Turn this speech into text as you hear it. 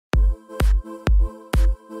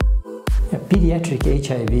Yeah, pediatric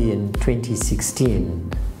HIV in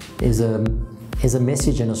 2016 is a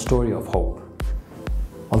message and a story of hope.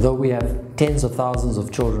 Although we have tens of thousands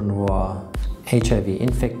of children who are HIV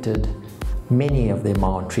infected, many of them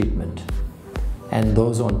are on treatment. And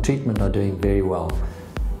those on treatment are doing very well.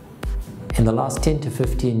 In the last 10 to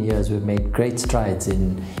 15 years, we've made great strides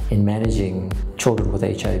in managing children with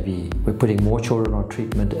HIV. We're putting more children on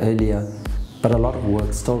treatment earlier, but a lot of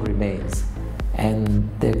work still remains. And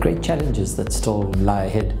there are great challenges that still lie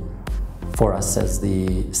ahead for us as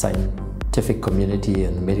the scientific community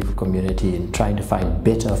and the medical community in trying to find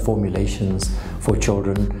better formulations for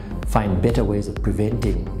children, find better ways of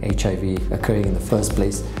preventing HIV occurring in the first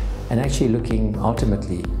place, and actually looking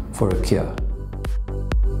ultimately for a cure.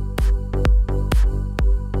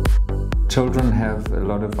 Children have a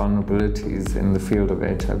lot of vulnerabilities in the field of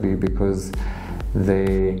HIV because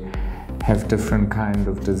they have different kind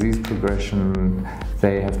of disease progression,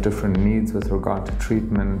 they have different needs with regard to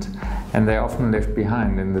treatment, and they're often left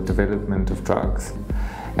behind in the development of drugs.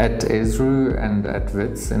 At ESRU and at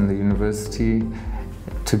Wits in the university,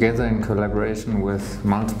 together in collaboration with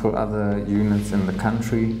multiple other units in the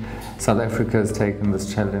country, South Africa has taken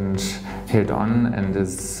this challenge head on and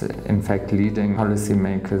is in fact leading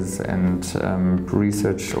policymakers and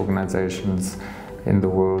research organizations in the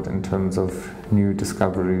world in terms of new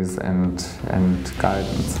discoveries and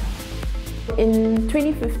guidance. In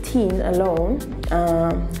 2015 alone,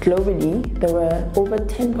 globally, there were over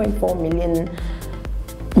 10.4 million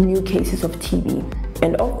new cases of TB,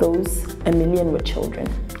 and of those, 1 million were children.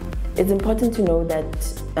 It's important to know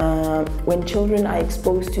that when children are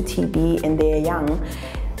exposed to TB and they are young,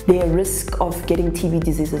 their risk of getting TB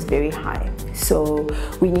disease is very high. So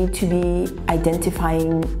we need to be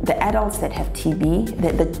identifying the adults that have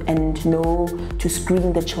TB and know to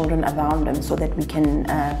screen the children around them so that we can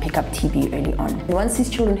pick up TB early on. And once these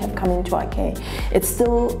children have come into our care, it's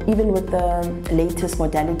still, even with the latest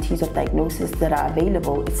modalities of diagnosis that are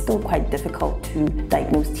available, it's still quite difficult to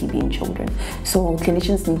diagnose TB in children. So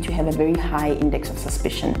clinicians need to have a very high index of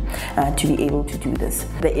suspicion to be able to do this.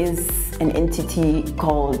 There is an entity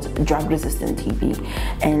called drug-resistant TB,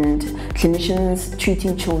 and clinicians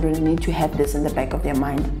treating children need to have this in the back of their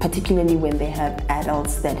mind, particularly when they have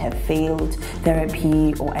adults that have failed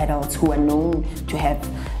therapy or adults who are known to have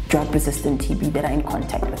drug-resistant TB that are in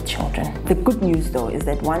contact with children. The good news though is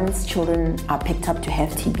that once children are picked up to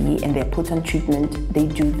have TB and they're put on treatment, they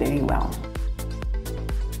do very well.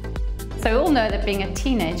 So we all know that being a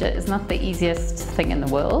teenager is not the easiest thing in the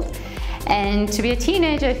world. And to be a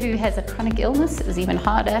teenager who has a chronic illness is even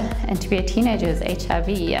harder, and to be a teenager who has HIV,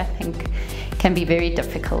 I think, can be very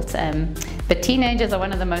difficult. But teenagers are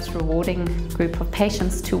one of the most rewarding group of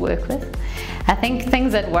patients to work with. I think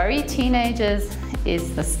things that worry teenagers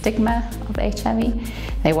is the stigma of HIV.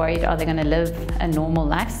 They're worried, are they going to live a normal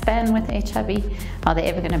lifespan with HIV? Are they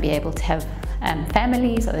ever going to be able to have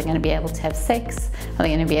families? Are they going to be able to have sex? Are they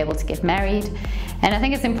going to be able to get married? And I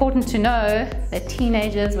think it's important to know that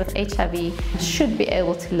teenagers with HIV should be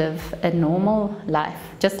able to live a normal life,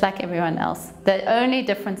 just like everyone else. The only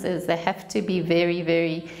difference is they have to be very,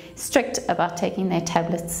 very strict about taking their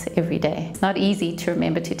tablets every day. It's not easy to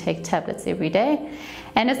remember to take tablets every day.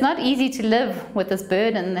 And it's not easy to live with this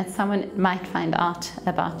burden that someone might find out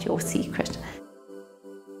about your secret.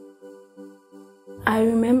 I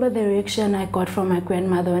remember the reaction I got from my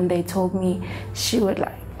grandmother when they told me she was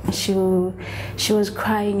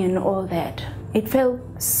crying and all that. It felt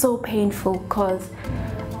so painful because,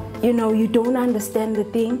 you know, you don't understand the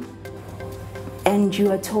thing and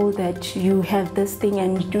you are told that you have this thing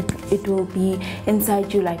and it will be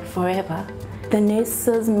inside you like forever. The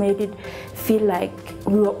nurses made it feel like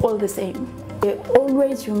we were all the same. They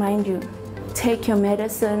always remind you, take your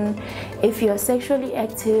medicine. If you are sexually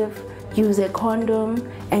active, use a condom,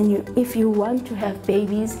 and if you want to have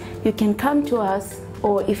babies, you can come to us,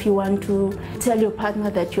 or if you want to tell your partner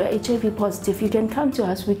that you are HIV positive, you can come to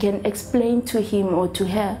us. We can explain to him or to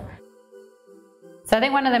her. So I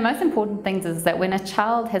think one of the most important things is that when a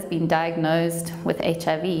child has been diagnosed with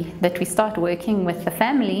HIV, that we start working with the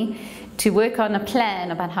family to work on a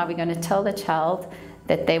plan about how we're going to tell the child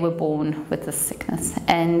that they were born with this sickness.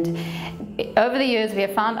 And over the years we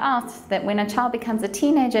have found out that when a child becomes a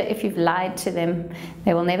teenager, if you've lied to them,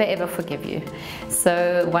 they will never ever forgive you.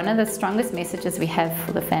 So one of the strongest messages we have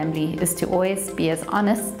for the family is to always be as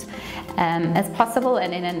honest as possible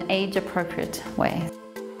and in an age-appropriate way.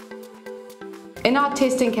 In our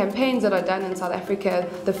testing campaigns that are done in South Africa,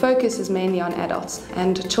 the focus is mainly on adults,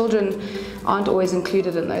 and children aren't always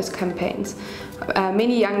included in those campaigns.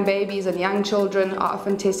 Many young babies and young children are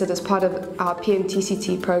often tested as part of our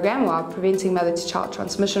PMTCT program, or our Preventing Mother-to-Child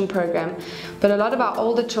Transmission program, but a lot of our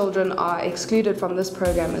older children are excluded from this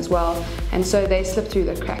program as well, and so they slip through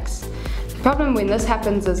the cracks. The problem when this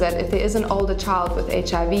happens is that if there is an older child with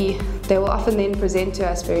HIV, they will often then present to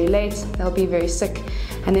us very late, they'll be very sick,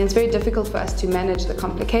 and then it's very difficult for us to manage the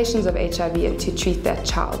complications of HIV and to treat that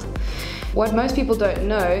child. What most people don't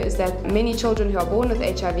know is that many children who are born with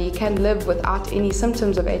HIV can live without any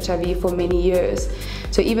symptoms of HIV for many years.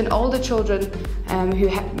 So even older children who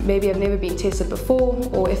maybe have never been tested before,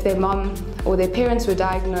 or if their mom or their parents were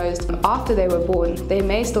diagnosed after they were born, they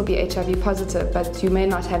may still be HIV positive, but you may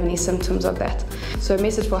not have any symptoms of that. So a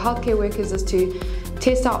message for healthcare workers is to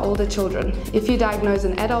test our older children. If you diagnose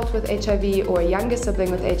an adult with HIV or a younger sibling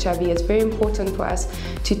with HIV, it's very important for us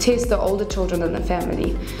to test the older children in the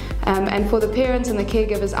family. And for the parents and the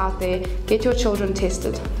caregivers out there, get your children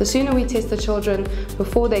tested. The sooner we test the children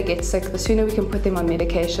before they get sick, the sooner we can put them on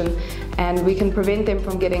medication, and we can prevent them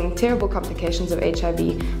from getting terrible complications of HIV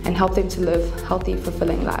and help them to live healthy,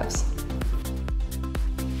 fulfilling lives.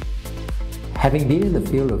 Having been in the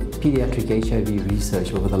field of pediatric HIV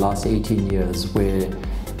research over the last 18 years, where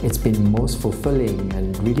it's been most fulfilling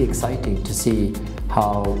and really exciting to see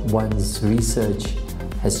how one's research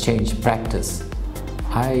has changed practice,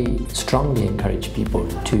 I strongly encourage people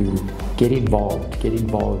to get involved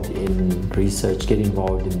in research, get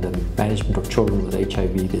involved in the management of children with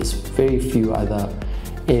HIV. There's very few other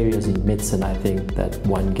areas in medicine, I think, that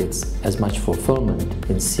one gets as much fulfillment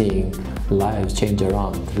in seeing lives change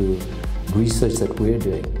around through research that we're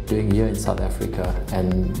doing here in South Africa,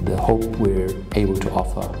 and the hope we're able to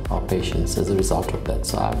offer our patients as a result of that.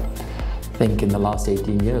 So I think in the last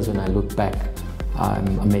 18 years, when I look back,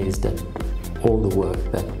 I'm amazed at all the work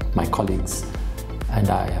that my colleagues and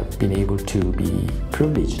I have been able to be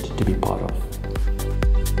privileged to be part of.